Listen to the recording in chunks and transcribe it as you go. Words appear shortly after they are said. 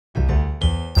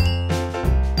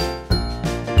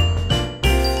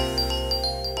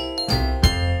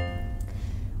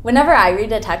Whenever I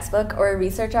read a textbook or a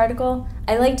research article,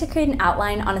 I like to create an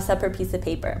outline on a separate piece of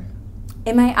paper.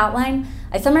 In my outline,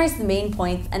 I summarize the main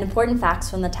points and important facts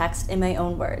from the text in my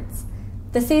own words.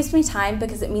 This saves me time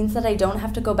because it means that I don't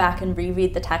have to go back and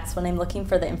reread the text when I'm looking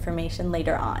for the information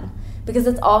later on, because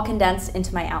it's all condensed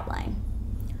into my outline.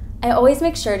 I always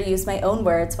make sure to use my own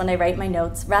words when I write my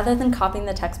notes rather than copying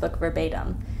the textbook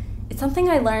verbatim. It's something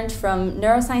I learned from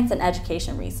neuroscience and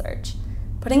education research.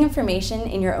 Putting information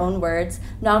in your own words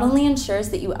not only ensures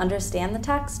that you understand the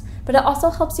text, but it also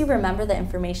helps you remember the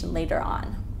information later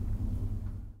on.